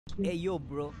Hey yo,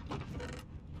 bro.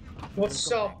 What's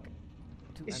Welcome back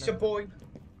up? to It's your another boy.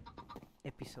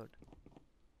 episode.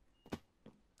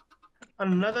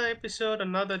 Another episode,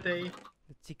 another day.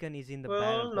 The chicken is in the barrel,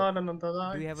 Well, bro. not another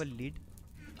Do you night. have a lid?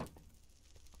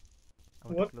 I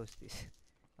want to What? close this.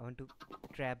 I want to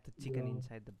trap the chicken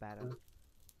inside the barrel.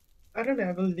 I don't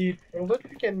have a lead, bro, but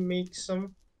we can make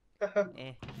some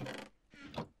Eh.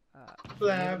 Uh, never,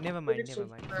 flab. never We mind, need never some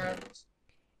mind. flabs.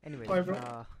 Anyways, Why,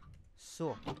 bro?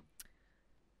 so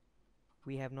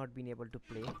we have not been able to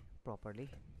play properly,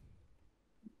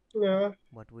 Yeah.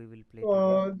 but we will play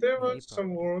today There very was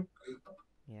some properly. work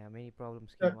Yeah, many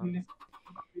problems came that up. needs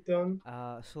to be done.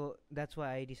 So that's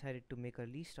why I decided to make a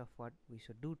list of what we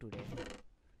should do today.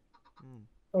 Hmm.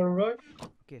 Alright.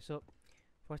 Okay, so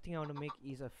first thing I want to make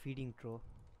is a feeding trough.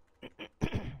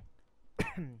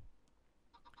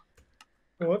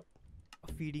 What?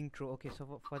 A feeding trough. Okay,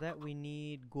 so for that we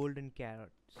need golden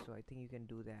carrot. So I think you can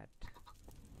do that.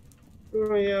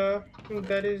 Oh, yeah,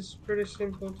 that is pretty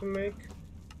simple to make.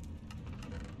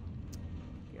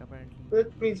 Okay, apparently Let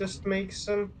you me need to. just make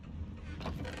some.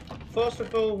 First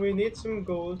of all, we need some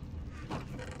gold.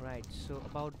 Right. So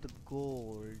about the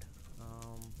gold.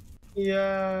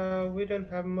 Yeah, we don't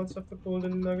have much of the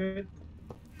golden nugget.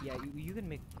 Yeah, you can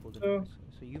make golden So, nuggets.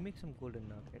 So you make some golden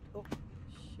nugget. Oh,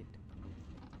 shit.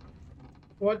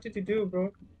 what did you do,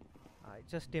 bro? It's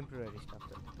just temporary stuff.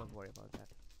 Don't worry about that.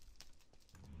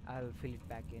 I'll fill it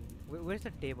back in. Where's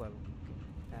the table? Okay,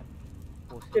 that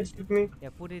postage It's stamp. with me. Yeah,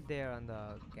 put it there on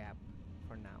the gap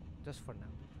for now. Just for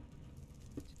now.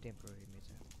 It's a temporary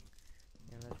measure.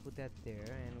 And let's put that there.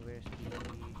 And where's the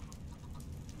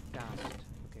cast?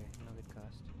 Okay, nugget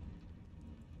cast.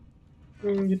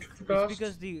 You took the It's because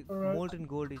cost. the Alright. molten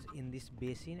gold is in this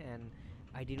basin and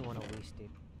I didn't want to waste it.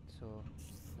 So,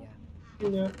 yeah.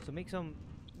 Yeah. So make some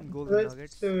golden Let's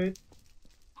nuggets. do it.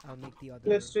 I'll make the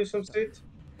Let's other do some stuff. seed.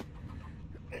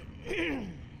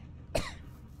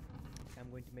 I'm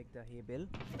going to make the hay bale.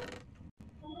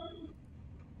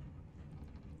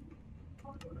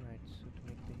 Alright, so to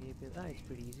make the hay bale, it's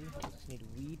pretty easy. Just need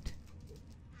wheat.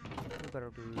 We've got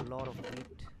a lot of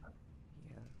wheat.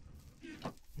 Yeah.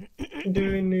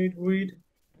 Do we need weed?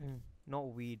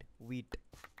 Not weed, wheat.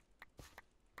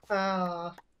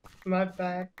 Ah, my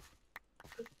bad.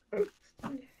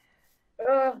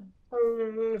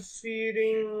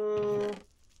 Feeding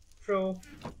pro.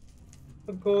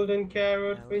 A golden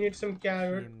carrot. We need some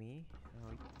carrot. Alchemy.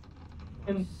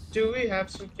 And Nice. do we have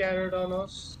some carrot on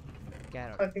us?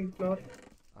 Carrot. I think not.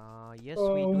 Yes, we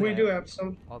Oh, do we do have, have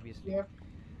some. obviously. Yeah,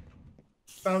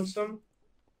 found some.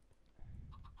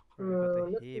 Right, I got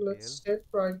the Let, hay bale. let's head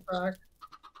right back.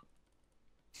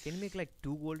 Can you make like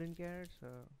two golden carrots?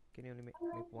 Can you only make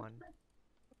one?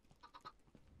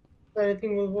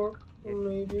 Anything will work. Yeah, try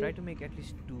Maybe. to make at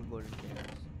least two golden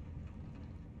carrots.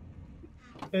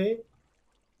 Okay.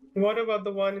 What about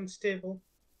the one in stable?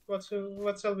 What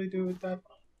shall we do with that?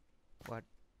 What?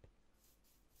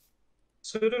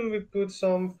 Shouldn't we put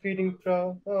some feeding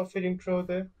crow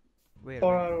there for Where?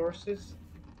 our horses?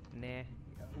 Nah.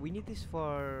 We need this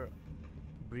for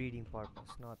breeding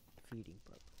purpose, not feeding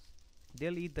purpose.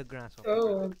 They'll eat the grass, of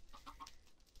course.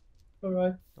 Oh, all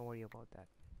right. Don't worry about that.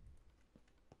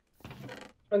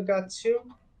 I got you.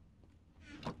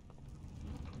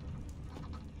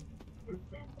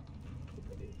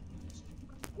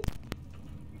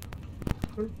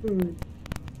 Mhm.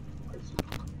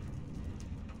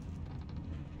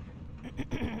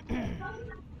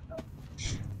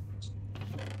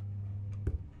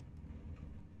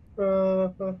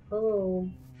 Oh.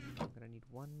 I'm gonna need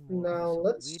one more Now piece of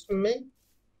let's wheat. make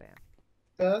Bam.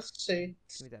 the seed.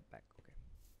 Give me that back. Okay.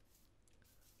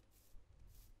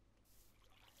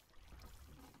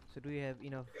 So do you have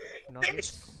enough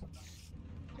nuggets?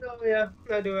 Oh yeah,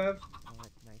 I do have.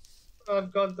 Alright, nice.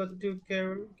 I've got the two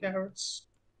carrots.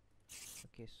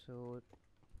 Okay, so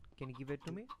can you give it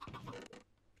to me?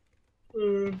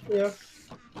 Yeah,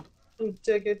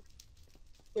 take it.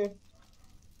 Yeah.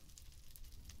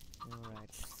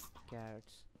 Alright,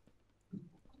 carrots.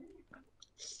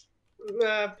 I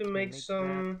have to Can you make make that?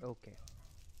 some. Okay.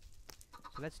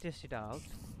 So let's test it out.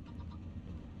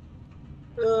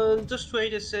 Just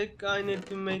wait a sec. I need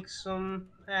to make some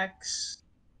axe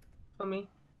for me.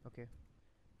 Okay.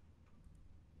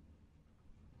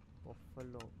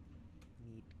 Buffalo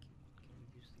meat. What can we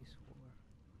use this for?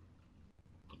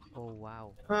 Oh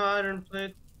wow. Iron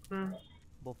plate.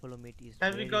 Buffalo meat is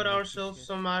Have we very got ourselves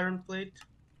some nutritious. iron plate?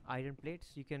 Iron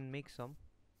plates, you can make some.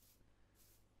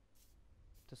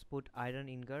 Just put iron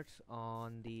ingots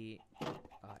on the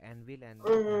anvil and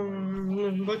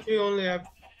hammering. But we only have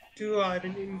two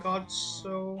iron ingots,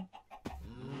 so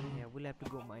Yeah, we'll have to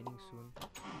go mining soon.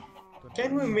 Don't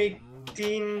Can we worry. make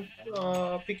tin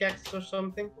pickaxes or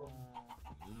something?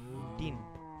 Tin.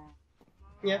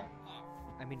 Yeah,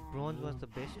 I mean, bronze was the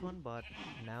best one, but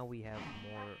now we have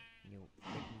more new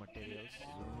materials.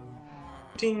 So,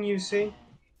 tin you say?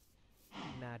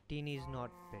 nah, tin is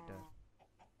not better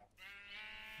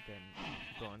than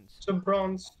bronze. So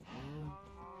bronze.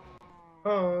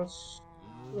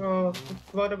 Oh,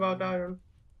 what about iron?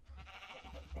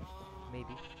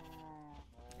 Maybe.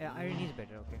 Yeah, iron is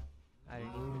better. Okay, iron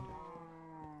is better.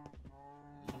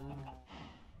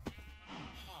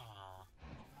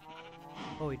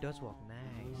 Oh, it does work.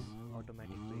 Nice.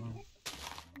 Automatic breeding.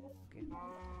 Okay.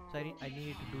 So I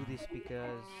needed to do this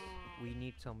because we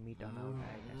need some meat on our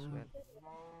diet as well.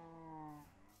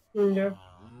 Yeah,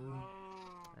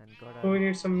 And gotta we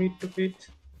need some meat to eat.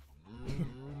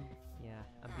 yeah,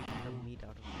 I'm beating the meat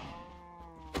out of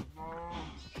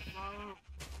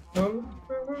Um,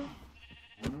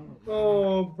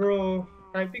 oh, bro,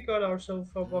 we got ourselves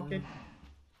a bucket it.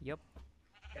 Yep.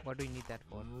 What do you need that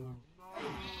for?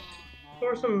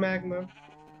 for some magma.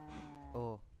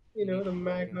 Oh, You you know need. the Okay.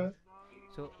 magma.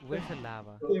 So where's the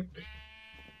lava? Yep.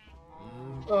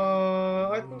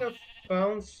 I think I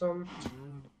found some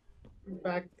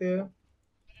back there.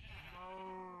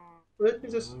 Let me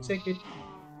just check it.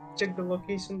 Check the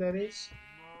location that is.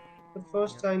 But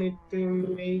first, Yep. I need to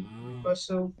make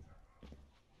myself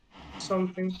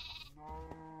something.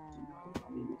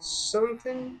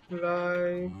 Something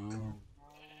like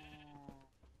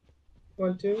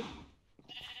 1, 2,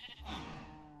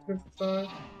 3, 4.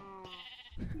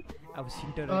 I was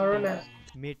Iron. interrupting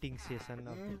mating session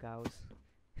of the cows.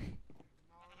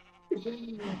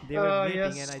 They were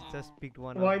mating and Yes. I just picked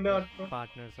one of Why the not, bro?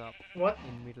 partners up What?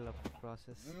 in middle of the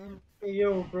process.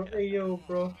 Yo, bro. Yo,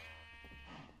 bro.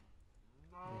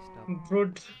 Messed up.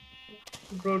 Bro,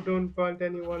 bro, don't want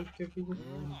anyone to be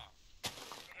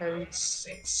having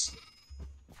sex.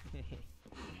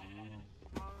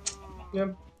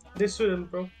 Yep. This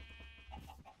shouldn't, bro.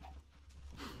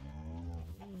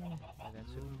 That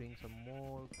should bring some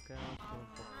more cows.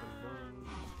 Don't overload.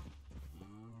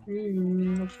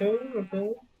 Okay,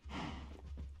 okay.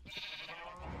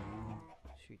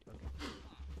 Sweet. Okay.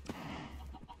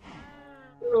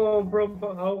 Oh, bro,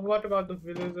 but what about the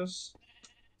villagers?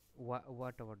 What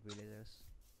about villagers?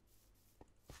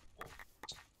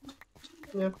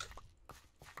 Yep.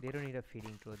 They don't need a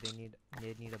feeding trough. They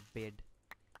need a bed.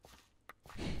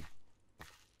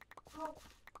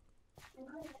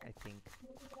 I think.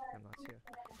 I'm not sure.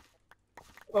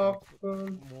 I'll Oh,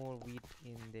 put more wheat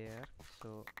in there.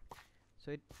 So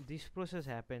this process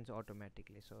happens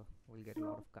automatically. So we'll get a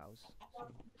lot of cows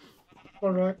soon.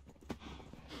 alright.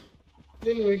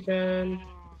 Then we can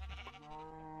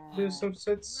do some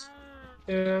sets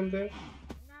here and there.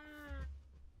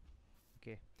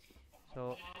 Okay.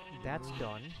 So that's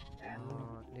done.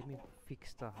 Let me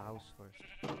fix the house first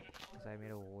because I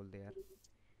made a hole there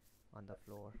on the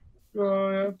floor.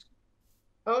 Oh, yeah.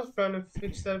 I was trying to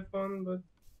fix that one, but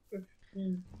if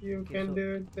you Okay, can so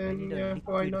do it, I need then a yeah,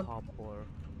 why liquid not? hopper.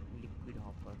 Liquid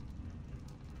hopper.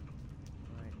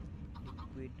 Alright,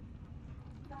 liquid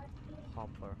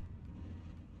hopper.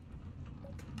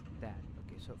 That.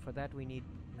 Okay, so for that we need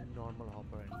normal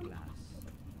hopper and glass.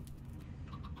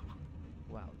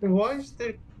 Wow, Why is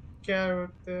there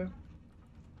carrot there?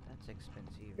 that's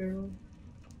expensive. Yeah.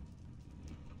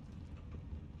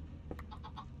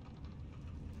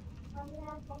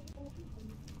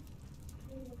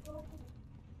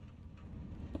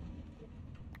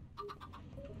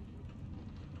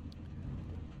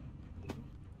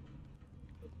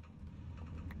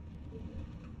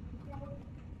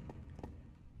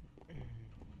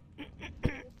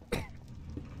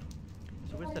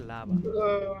 So where's the lava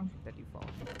that you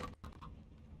found?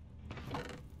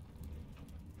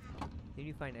 Did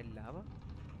you find any lava?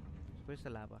 So where's the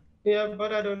lava? Yeah,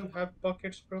 but I don't have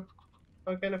buckets, bro.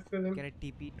 How can I fill him? Can I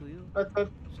TP to you? I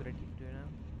thought, Should I TP to you now?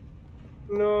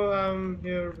 no, I'm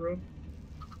here, bro.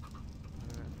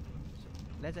 So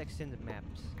let's exchange the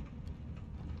maps.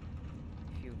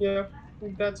 If you, Yeah,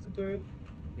 that's do it.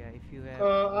 yeah, if you have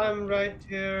one I'm too. right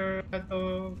here at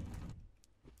the.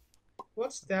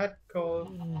 What's Okay. that called?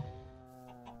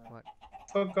 What?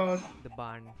 Oh god. The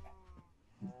barn.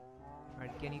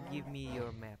 Alright, can you give me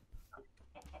your map?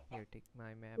 Here, take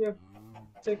my map. Yep,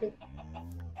 take it.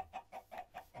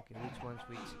 Okay, which one's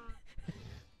which?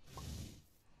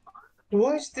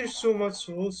 Why is there so much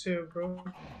holes here, bro?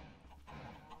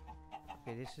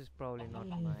 Okay, this is probably not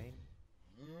mine.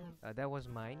 That was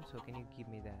mine, so can you give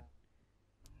me that?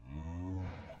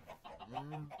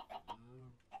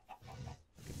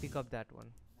 Okay, pick up that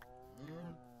one.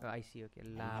 Oh, I see. Okay,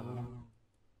 lava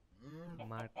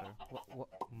marker. What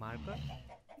marker?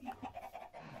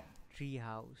 Tree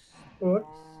house. What?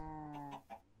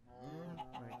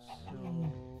 Right.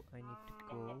 So I need to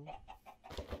go.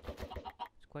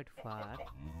 It's quite far.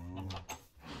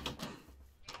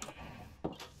 I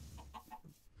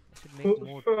should make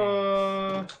more tanks.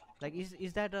 Uh, Like,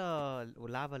 is that a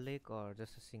lava lake or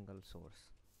just a single source?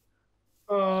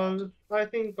 I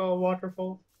think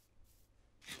waterfall.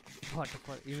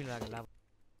 Waterfall. You mean like a lava?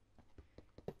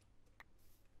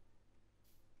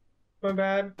 My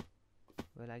bad.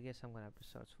 Well, I guess I'm gonna have to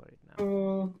search for it now.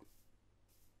 Uh,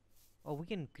 Oh, we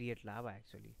can create lava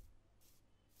actually.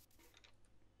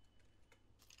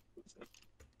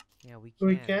 Yeah, we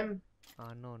we can.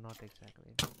 can. No, not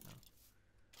exactly. No.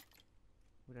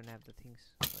 We don't have the things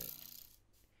for it.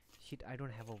 Shit, I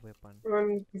don't have a weapon. I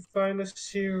need to find a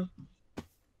seer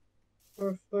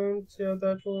or flint. Yeah,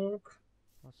 that will work.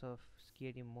 Lots of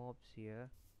scary mobs here.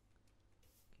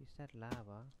 Okay, is that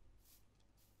lava?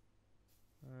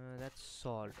 That's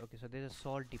salt. Okay, so there's a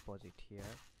salt deposit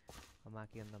here. I'm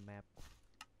marking on the map.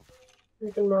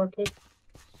 You can mark it.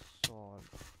 Salt.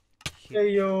 Shit. Hey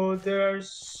yo, there are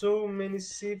so many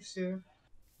sieves here.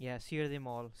 Yeah, sear them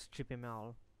all. Strip them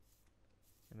all.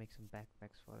 And make some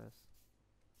backpacks for us.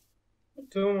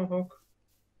 Tomahawk.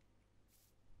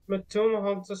 My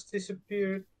tomahawk just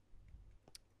disappeared.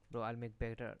 Bro, I'll make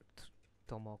better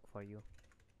tomahawk for you.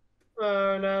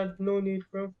 Nah, no need,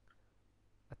 bro.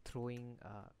 Throwing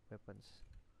weapons.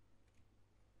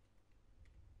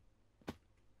 I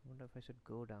wonder if I should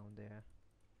go down there.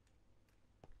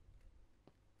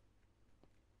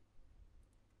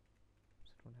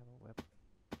 I don't have a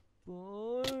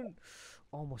weapon.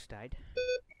 Almost died.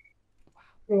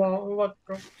 Wow, what,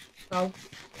 bro? How? I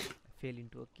fell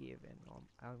into a cave and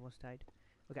I almost died.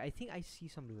 Okay, I think I see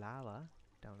some lava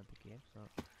down at the cave. So,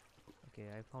 okay,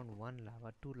 I found one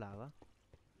lava, two lava.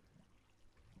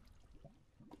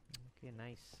 Okay,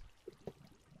 nice.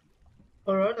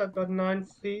 Alright, I've got 9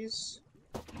 fleas.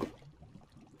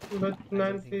 But I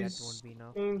 9 don't think that won't fleas be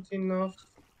enough. ain't enough.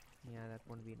 Yeah, that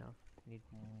won't be enough. Need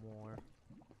more.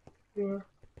 Yeah.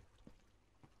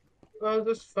 I'll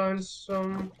just find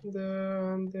some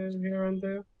there and there, here and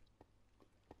there.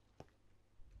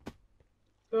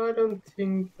 So I don't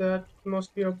think that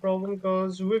must be a problem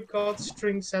because we've got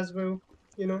strings as well,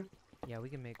 you know. Yeah, we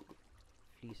can make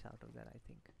fleece out of that, I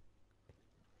think.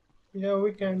 Yeah,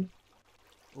 we can.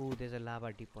 Oh, there's a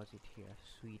lava deposit here.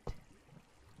 Sweet.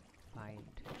 Find.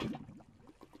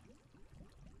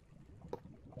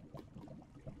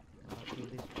 Fill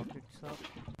these pockets up.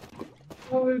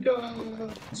 Oh, we got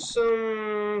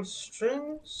some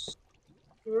strings.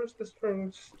 Where's the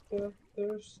strings? Yeah,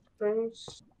 there's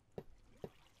strings.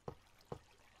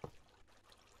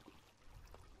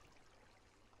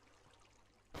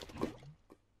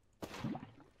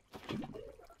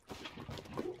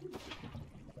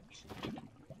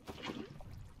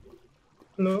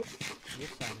 Hello?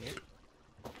 Yes, I'm here.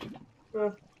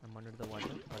 I'm under the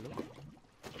water.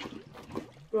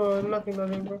 Hello? Nothing,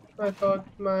 bro. I thought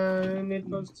my net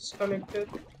was disconnected.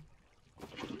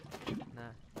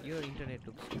 Nah, your internet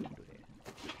looks good today.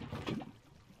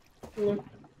 Yeah.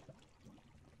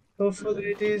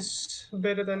 Hopefully it is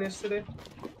better than yesterday.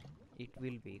 It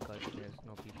will be because there's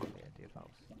no people there at your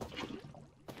house.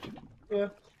 Yeah.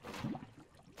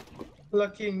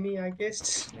 Lucky me, I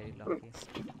guess. Very lucky.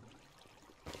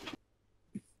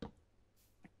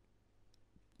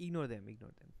 Ignore them,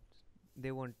 ignore them.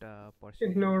 They won't pursue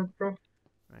you. Ignore, bro.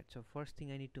 Right, so first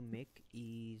thing I need to make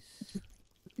is...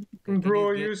 Bro,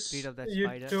 can you get rid of that you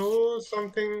spider? do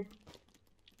something.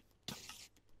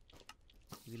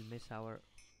 We'll miss our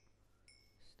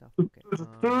stuff. Okay.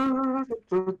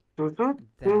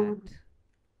 That.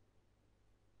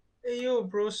 Hey, yo,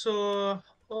 bro, so...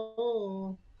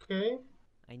 Oh, okay.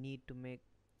 I need to make...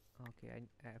 Okay,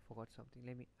 I forgot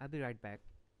something. I'll be right back.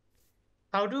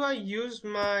 How do I use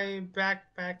my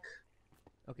backpack?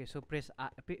 Okay, so place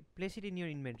it in your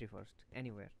inventory first.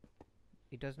 Anywhere.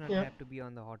 It does not Yeah. have to be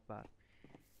on the hotbar.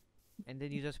 And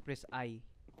then you just press I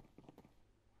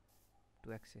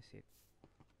to access it.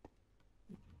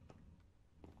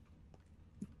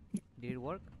 Did it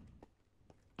work?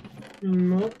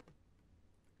 No.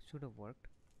 Should have worked.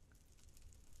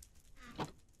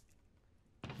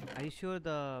 Are you sure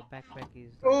the backpack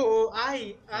is... Oh,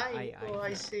 I, Oh, I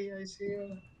yeah. see.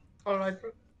 Alright,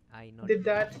 bro. I not Did you.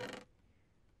 that.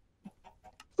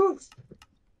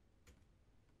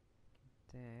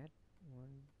 That. 1,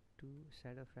 2,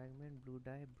 shadow fragment, blue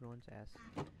dye, bronze ash.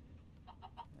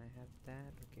 I have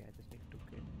that. Okay, I just need to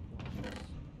get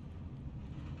bronze.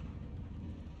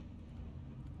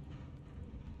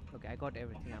 Okay, I got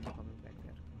everything. I'm coming back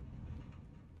there.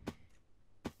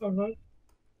 Alright.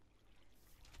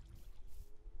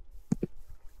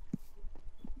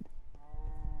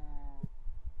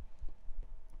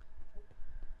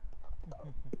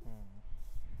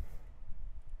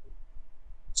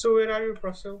 So where are you,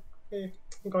 Russell? Hey,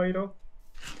 Guido.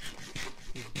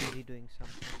 He's busy doing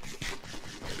something.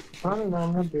 I don't know,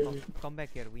 I'm not doing Come back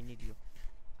here. We need you.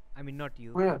 I mean, not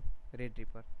you. Where? Red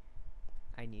Reaper.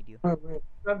 I need you. Where?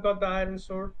 I've got the iron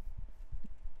sword.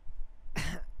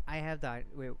 I have the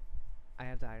wait. I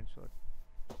have the iron sword.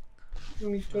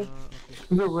 Me too. Okay.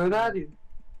 No, where so are you?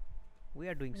 we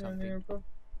are doing Yeah, something. here, bro.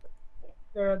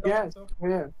 They're at the Yes, altar.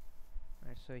 where?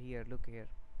 Right. So here, look here.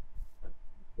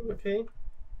 Okay.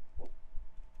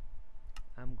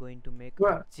 I'm going to make a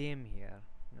Where? gem here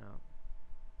now.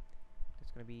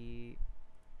 It's gonna be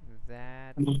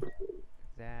that,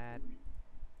 that,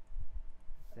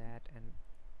 that, and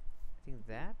I think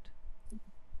that.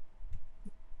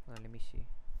 Let me see.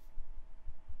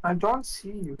 I don't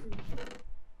see you.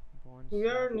 We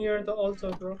are Bonsai. near the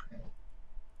altar, bro.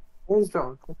 Where's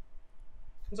the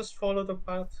Just follow the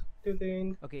path to the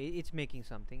end. Okay, it's making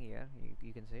something here.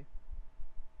 You can say.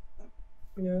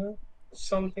 Yeah.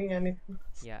 Something, anything.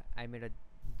 Yeah, I made a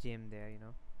gem there. You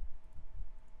know.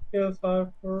 Kill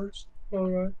fire first.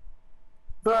 Alright.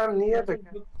 So I'm near the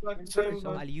Looks like a Sorry, gem,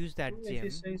 So but I'll use that if you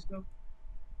gem say so.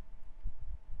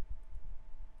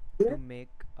 to make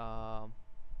a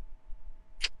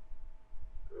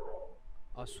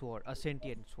sword, a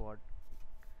sentient sword.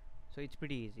 So it's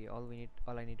pretty easy. All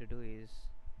I need to do is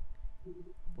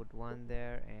put one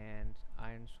there and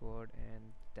iron sword and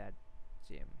that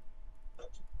gem.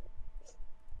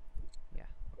 Yeah.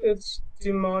 It's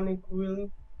demonic will,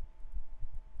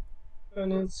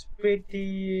 and it's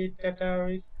pretty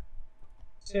tataric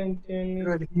sentient.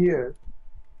 Good here.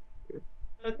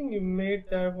 I think you made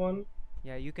that one.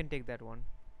 Yeah, you can take that one.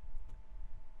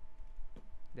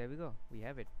 There we go. We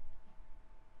have it.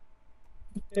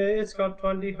 Yeah, it's got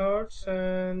 20 hearts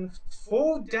and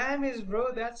 4 damage,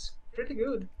 bro. That's pretty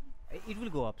good. It will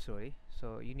go up, sorry.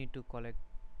 So you need to collect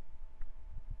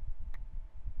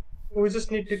We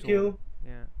just need to sword. kill.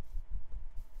 Yeah.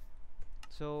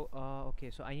 So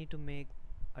okay, so I need to make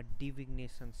a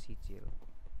divination sigil.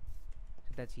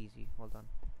 So that's easy. Hold on.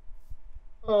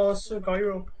 So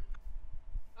Gyro,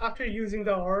 after using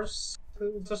the R's,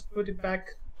 just put it back.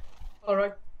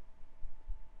 Alright.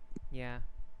 Yeah.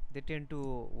 They tend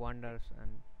to wander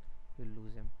and you'll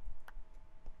lose them.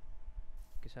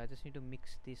 Okay, so I just need to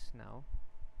mix this now.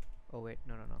 Oh wait,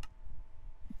 no.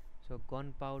 So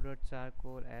gunpowder,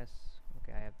 charcoal, S.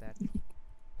 Okay, I have that.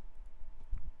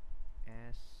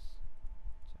 S,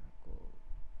 charcoal,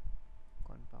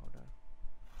 gunpowder.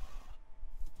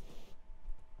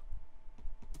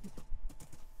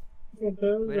 Okay,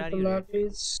 Where with are the you, Red?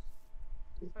 lapis.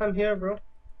 I'm here, bro.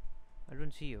 I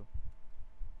don't see you.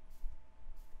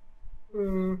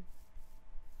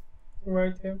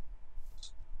 Right here.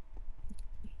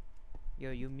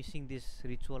 Yo, you missing this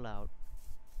ritual out.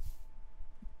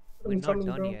 We're I'm not coming,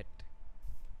 done bro. yet.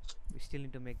 We still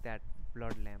need to make that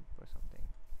blood lamp or something.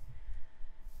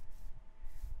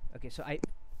 Okay, so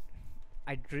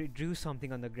I drew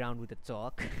something on the ground with a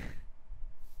chalk.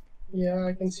 Yeah,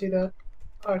 I can see that.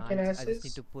 Arcane I just need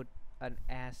asses. to put an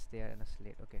S there and a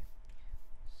slate. Okay,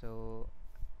 so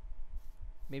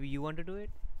maybe you want to do it?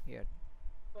 Yeah.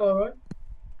 Alright.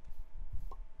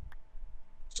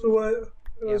 So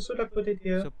Yeah. should I put it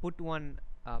here? So put one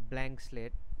blank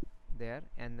slate there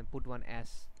and then put one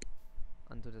S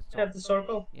onto the top. At the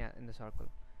circle? Yeah, in the circle.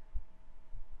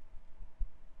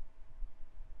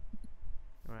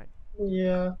 Alright.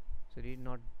 Yeah. So did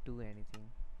not do anything.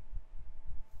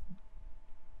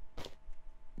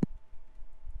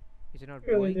 Is it not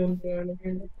Really going? didn't do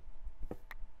anything.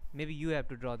 Maybe you have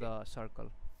to draw the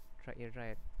circle. Try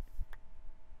it.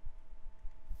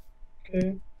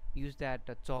 Okay. Use that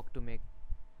chalk to make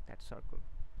that circle.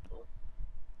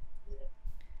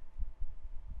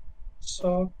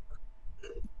 So,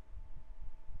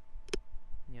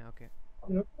 Yeah, okay.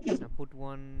 yep. Now put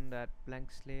one that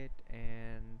blank slate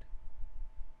and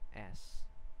S.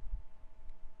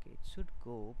 Okay, it should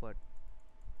go, but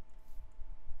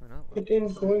no, It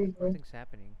ain't going, bro. nothing's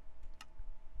happening.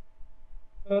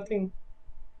 Nothing.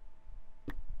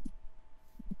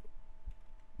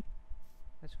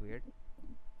 That's weird.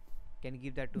 Can you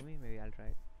give that to me? Maybe I'll try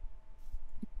it.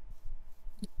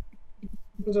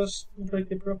 Just break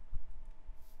it, bro.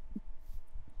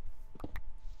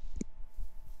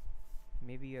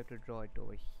 Maybe you have to draw it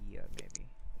over here, maybe.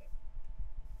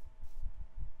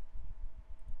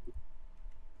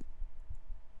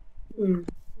 Hmm.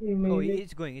 Oh, Maybe.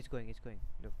 it's going.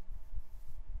 Look.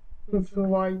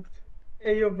 White.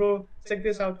 Hey yo, bro, check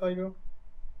this out, Cairo.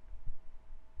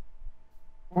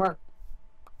 What?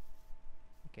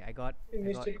 Okay, I got You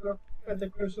missed it, bro, at the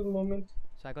crucial moment.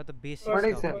 so I got the basic What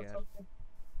is stuff that? here.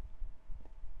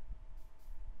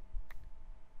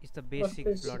 It's the What's basic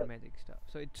this? blood magic stuff.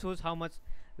 So it shows how much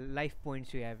life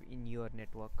points you have in your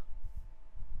network.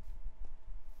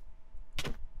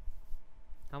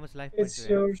 How much life points It's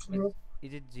you have? yours, bro.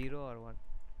 Is it 0 or what?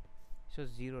 It shows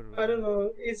 0 I don't ruby.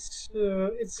 know.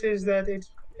 It says that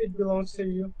it belongs to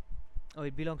you. Oh,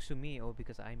 it belongs to me. Oh,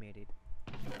 because I made it.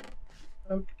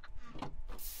 Um,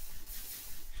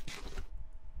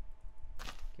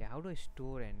 Okay, how do I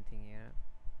store anything here?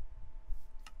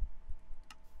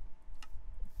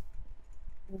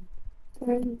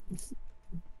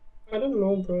 I don't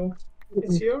know, bro.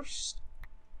 It's yours.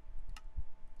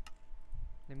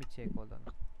 Let me check. Hold on.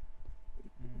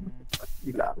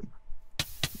 You got it.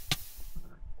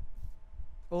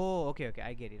 Oh, okay.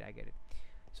 I get it.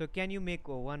 So can you make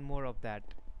one more of that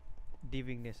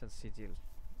divination sigil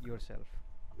yourself?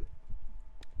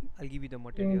 I'll give you the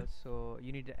materials. So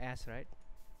you need the ass, right?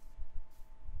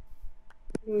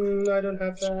 I don't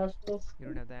have the ass, bro. You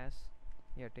don't have the ass?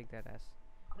 Yeah, take that ass.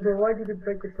 Bro, why did you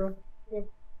break it, bro? Yeah.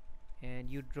 And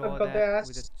you draw I've got the that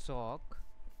with a ass. chalk.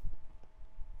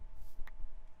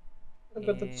 I've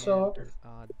got the And chalk.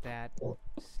 that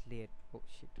slate. Oh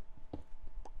shit.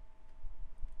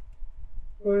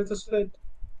 Where's the slit?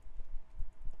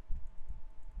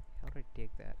 How do I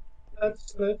take that?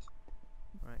 That's slit.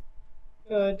 Right.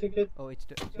 Yeah, I took it. Oh, it's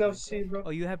Now right. see, bro. Oh,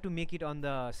 you have to make it on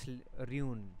the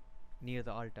rune near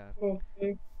the altar.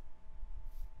 Okay.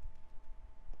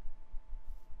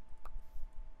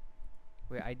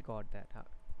 Wait, I got that.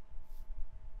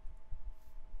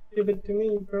 Give it to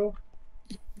me, bro.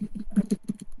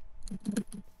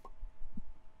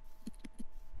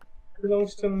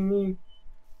 Belongs to me.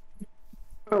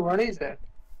 Oh, what is that?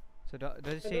 So does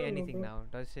it I say don't know, anything bro. now?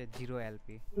 Does it say 0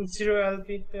 LP? 0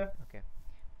 LP, yeah. Okay.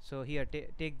 So here,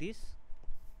 take this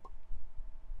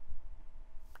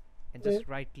and Yeah. just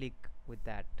right click with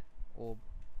that orb.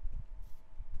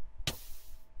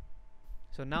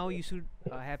 So now you should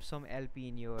have some LP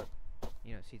in your,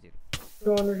 sigil.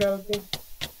 200 LP.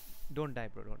 Don't die,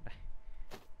 bro. Don't die.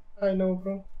 I know,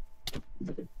 bro.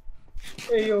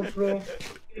 Hey, yo, bro.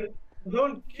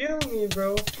 Don't kill me,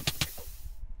 bro.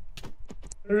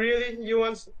 Really? You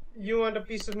want a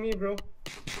piece of me, bro?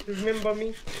 Remember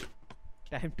me?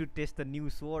 Time to test the new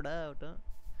sword out, huh?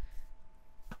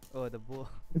 Oh, the bow.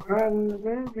 Run,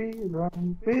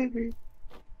 baby.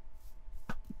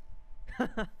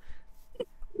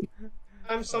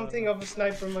 I'm something of a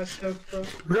sniper myself, bro.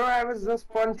 Bro, I was just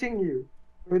punching you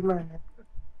with my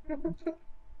hand.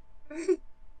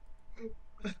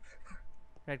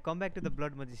 Right, come back to the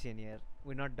blood magician here.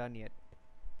 We're not done yet.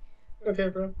 Okay,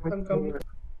 bro. I'm coming.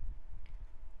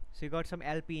 So you got some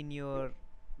LP in your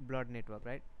blood network,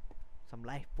 right? Some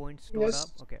life points stored up.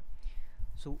 Yes. Okay.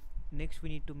 So next we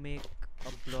need to make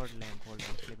a blood lamp. Hold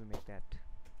on, let me make that.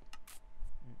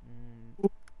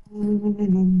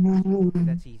 Okay,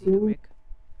 that's easy to make.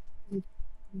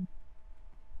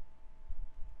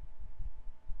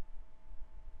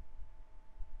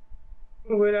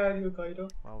 Where are you, Kaido?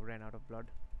 Wow, ran out of blood.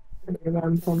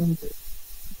 I'm coming.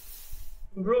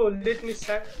 Bro, let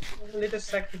us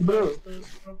sacrifice Bro. those,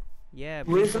 bro. Yeah,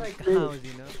 Where's bring my some clay? cows,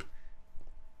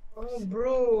 Oh,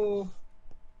 bro.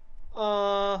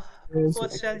 Where's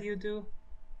What my shall clay? you do?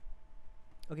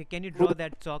 Okay, can you draw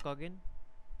that chalk again?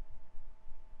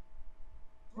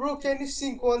 Bro, can you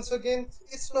sync once again?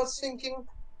 It's not syncing.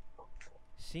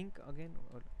 Sync again?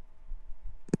 Or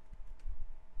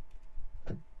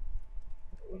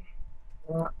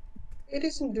It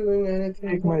isn't doing anything,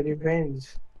 Take bro. my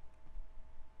revenge.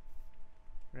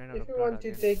 ran out If of you blood want to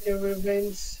again. take your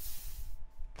revenge,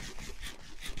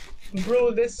 bro,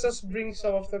 let's just bring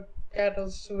some of the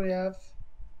cattle we have.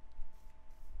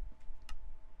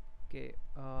 Okay,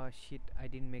 shit, I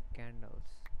didn't make candles.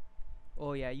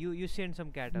 Oh yeah, you send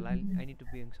some cattle. I need to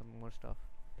bring some more stuff.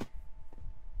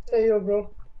 Hey, yo, bro.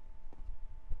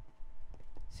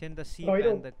 Send the sheep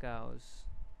Kaido. and the cows.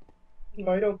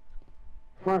 Kaido.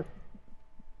 What?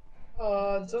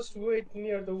 Just wait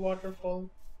near the waterfall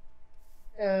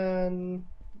and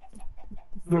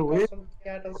The pick way? up some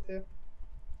cattle there.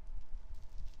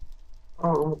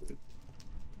 Oh,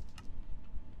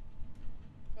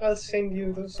 I'll send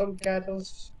you some cattle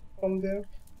from there,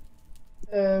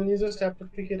 and you just have to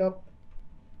pick it up.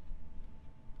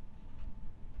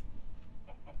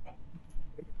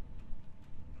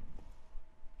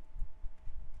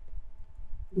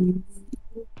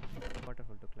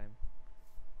 Waterfall to climb.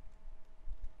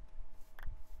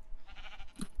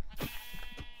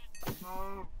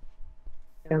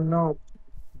 Cannot.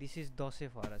 This is dose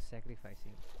for us,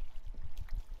 sacrificing.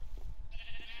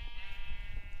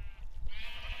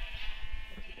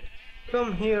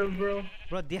 Come here, bro.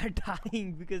 Bro, they are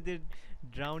dying because they're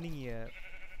drowning here.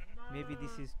 Maybe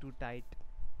this is too tight.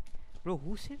 Bro,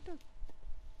 who sent a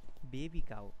baby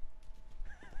cow?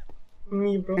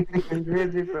 Me, bro.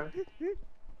 Really, bro.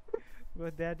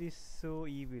 Bro, that is so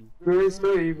evil. Bro is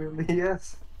so evil.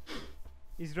 Yes.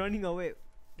 He's running away.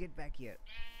 Get back here.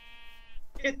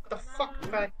 Get the fuck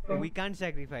back, bro. We can't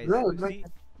sacrifice. Bro, You like- see?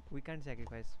 We can't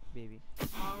sacrifice baby.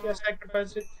 Yeah,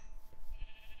 sacrifice it.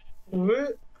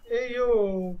 What? Hey,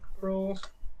 yo, bro.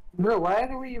 Bro, why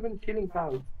are we even killing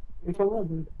cows? We cannot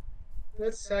do that.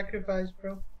 Let's sacrifice,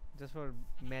 bro. Just for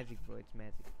magic, bro. It's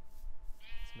magic.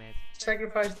 It's magic.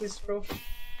 Sacrifice this, bro.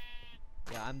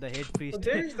 Yeah, I'm the head priest. Oh,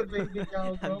 there is the baby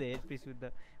cow, I'm bro. the head priest with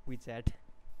the witch hat.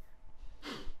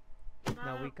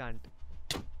 No, we can't.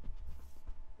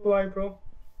 Why, bro?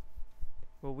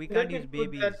 Well, we Let can't me use put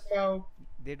babies. that cow.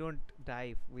 They don't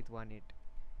die with one hit.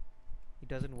 It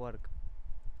doesn't work.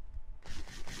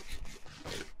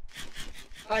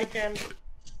 I can.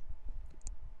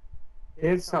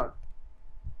 Headshot.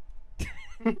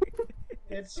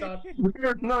 It's shot.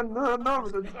 No, no,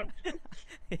 no.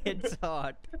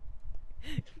 Headshot.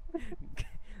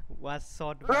 Was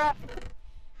shot. Ah!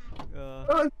 Uh,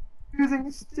 Oh, using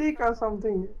stick or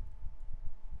something.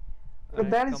 alright,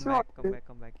 that is come so back, come obvious. back,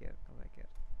 come back here, come back here.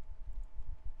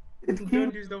 It Don't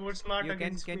killed. use the word smart You can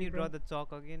against me, you bro. draw the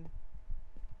chalk again?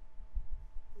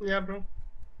 Yeah, bro.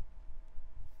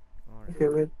 Alright. Okay,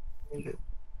 wait.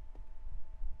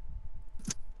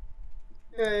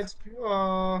 Yeah, it's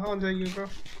under you, bro.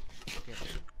 Okay.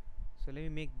 So let me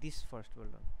make this first. Hold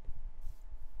on.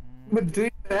 But do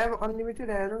you have unlimited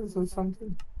arrows or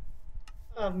something?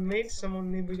 I've made some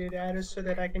unlimited arrows so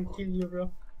that I can kill you,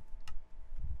 bro.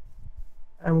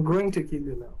 I'm going to kill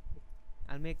you now.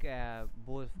 I'll make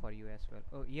bows for you as well.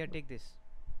 Oh, here, take this.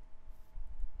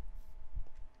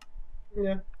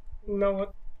 Yeah. Now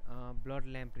what? Blood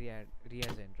lamp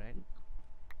reagent, right?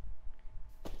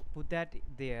 Put that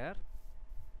there.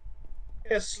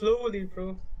 Yeah, slowly,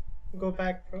 bro. Go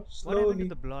back, bro. What happened to Slowly.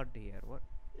 the blood here? What?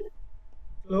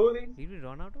 Slowly. Did we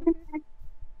run out of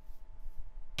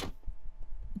it?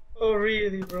 Oh,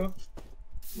 really, bro?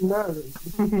 No.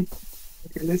 Okay,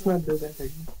 let's not do that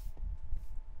again.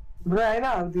 Bro, I know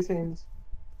how this ends.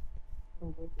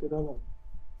 I'm going to run out.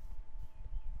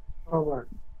 Forward.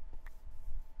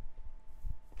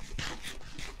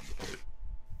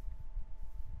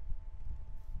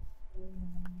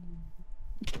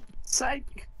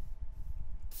 Psych!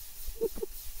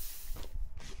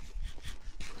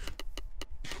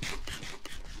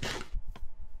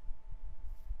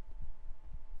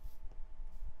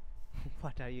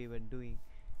 What are you even doing?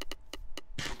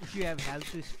 If you have health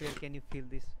to spare, can you fill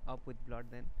this up with blood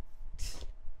then?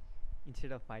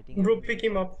 Instead of fighting Bro, enemies? pick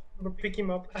him up. Bro, pick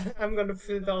him up. I'm gonna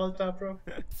fill the altar, bro.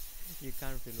 You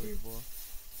can't fill with bow.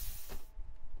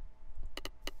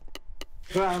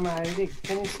 Bro, I'm hiding.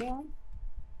 Can you see me?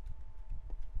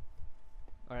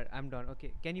 Alright, I'm done.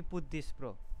 Okay, can you put this,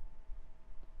 bro?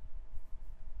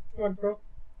 What, bro?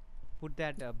 Put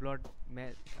that blood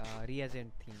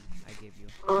reagent thing I gave you.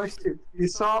 Oh shit, you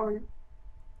saw me.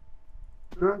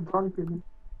 Bro, don't kill me.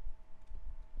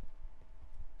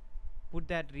 Put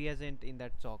that reagent in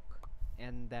that chalk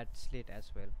and that slate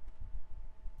as well.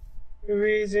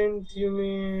 Reason you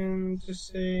mean to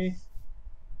say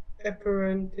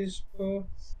apparent bro?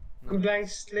 No, Blank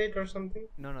slate or something?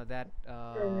 no, that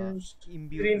Reinforced.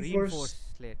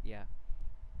 reinforced slate, yeah.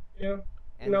 Yeah.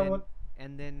 And Now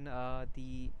then what?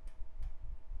 The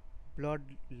blood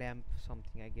lamp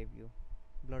something I gave you.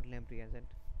 Blood lamp reagent.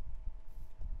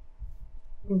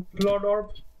 Blood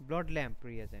orb. Blood lamp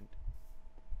reagent.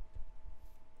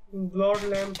 Blood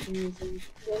lamp reason.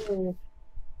 Oh.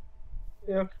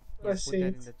 Yeah, Yeah, I put see that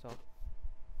it. in the chalk.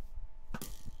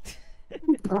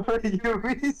 Oh, you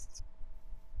missed.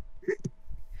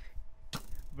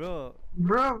 Bro,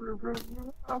 Bro.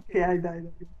 Okay, I died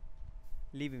again.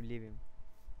 leave him, leave him.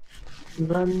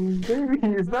 Run, baby.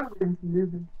 He's not going to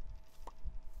leave me.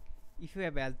 If you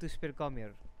have health to spare, come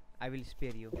here. I will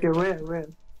spare you. Okay, where?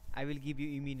 I will give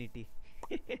you immunity.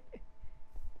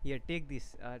 Here, take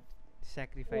this.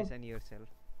 Sacrifice Oh. on yourself.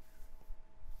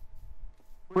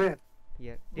 Where?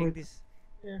 Here, take Wait. this.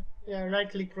 Yeah, right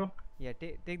click, bro. Yeah,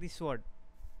 take this sword.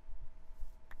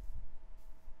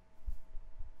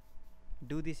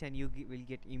 Do this and you will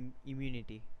get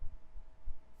immunity.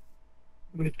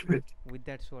 Wait. With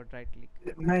that sword, right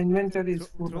click. My inventory is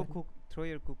full. Throw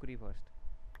your cookery first.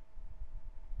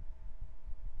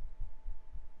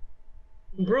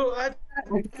 Bro, I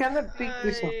cannot pick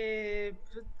this up. I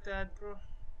with that, bro.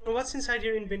 What's inside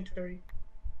your inventory?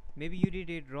 Maybe you did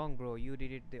it wrong, bro. You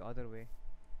did it the other way.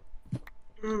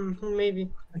 Maybe.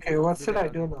 Okay, what Do should that I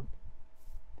do again. now?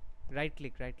 Right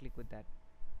click with that.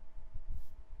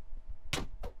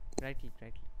 Right click.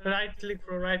 Right click,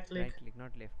 bro. Right click. Right click,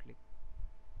 not left click.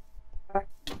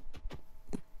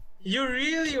 You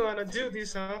really wanna do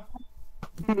this, huh?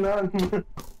 No.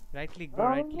 Right click, bro.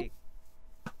 Right Oh. click.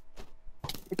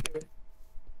 Okay.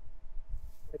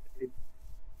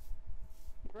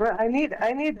 Bro, I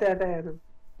need that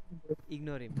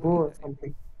Ignore him. bow or Ignore him.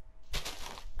 something.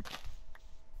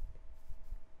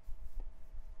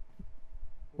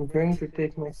 I'm going to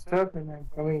take my stuff and I'm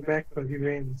coming back for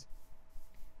revenge.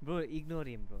 Bro, ignore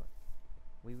him, bro.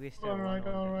 We wasted one Alright,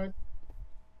 already. alright.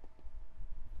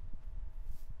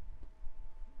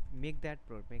 Make that,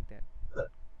 bro. Make that.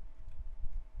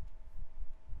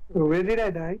 Where did I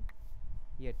die?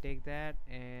 Yeah, take that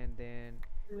and then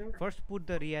first put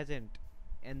the reagent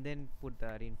and then put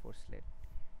the reinforced slate.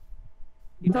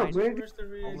 It No, might where did Where's the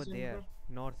over reagent, there, bro?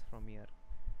 north from here.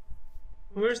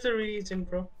 Where's the reagent,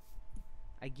 bro?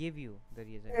 I gave you the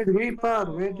reagent. Reaper?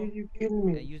 Where did you kill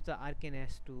me? Use the arcane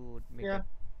S to make Yeah. that.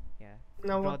 Yeah.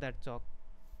 Now Draw what? that chalk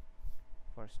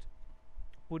first.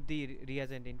 Put the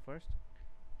reagent in first,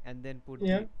 and then put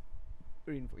Yeah.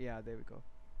 the reinforce. Yeah, there we go.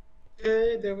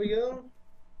 Okay, there we go.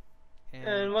 And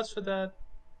And what's for that?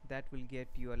 that will get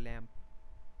you a lamp.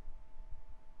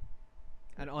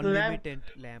 An Lamp. unlimited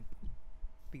lamp.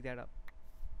 Pick that up.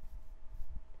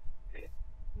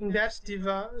 That's the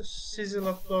sizzle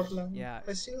of bloodline. Yeah.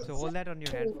 I see. So hold that on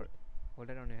your hand. Hold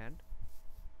that on your hand.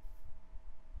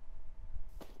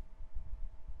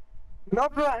 No,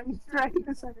 bro, I'm trying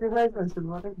to sacrifice myself.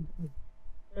 What am I doing?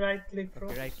 Right click, bro.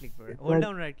 Okay, right click, bro. Hold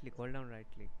down right click. Hold down right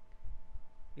click.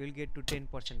 You'll get to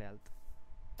 10% health.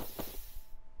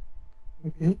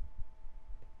 Okay.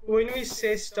 When we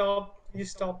say stop, you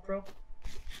stop, bro.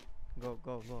 Go.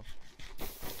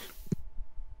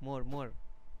 More.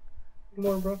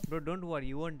 More, bro. Bro, don't worry.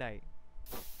 You won't die.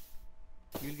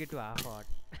 You'll get to half heart.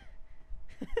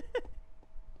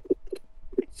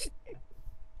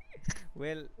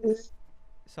 Well,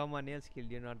 someone else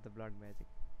killed you, not the blood magic.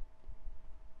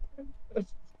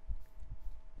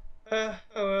 Oh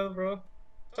well, bro.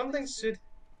 Something should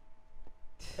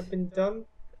have been done,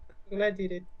 and I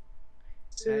did it.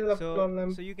 Sizzle of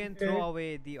bloodline. So you can Okay. throw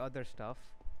away the other stuff.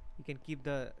 You can keep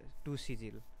the two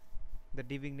sigil, the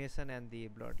divination and the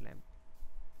blood lamp.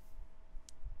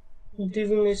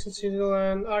 Divination sizzle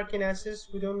and arcane ashes.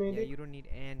 We don't need Yeah, it. you don't need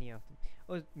any of them.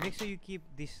 Oh, make sure you keep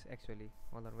this actually.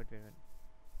 Hold on, wait.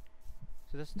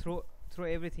 So just throw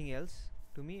everything else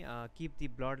to me. Keep the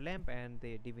blood lamp and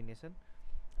the divination,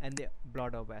 and the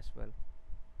blood orb as well.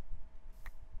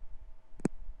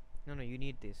 No, you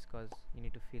need this because you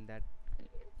need to fill that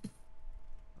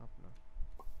up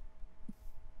now.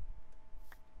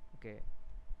 Okay.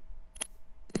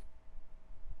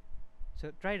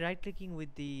 So try right clicking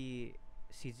with the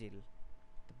sigil,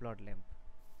 the blood lamp,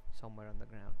 somewhere on the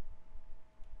ground.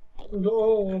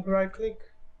 Oh, right click.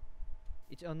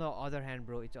 It's on the other hand,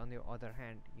 bro. It's on your other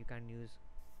hand. You can use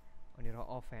on your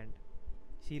off hand.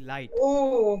 See light,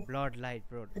 Oh, blood light,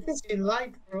 bro. I can see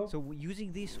light, bro. So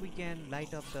using this, we can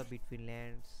light up the between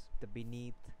lands, the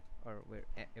beneath, or where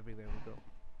everywhere we go.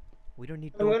 We don't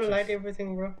need I'm torches. gonna light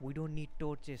everything, bro. We don't need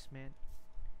torches, man.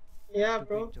 Yeah, Stupid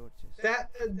bro.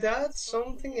 torches. That's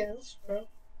something else, bro.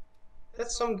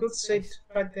 That's some good shit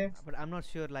right there. But I'm not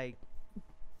sure. Like,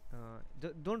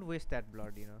 don't waste that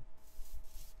blood, you know.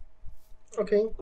 Okay.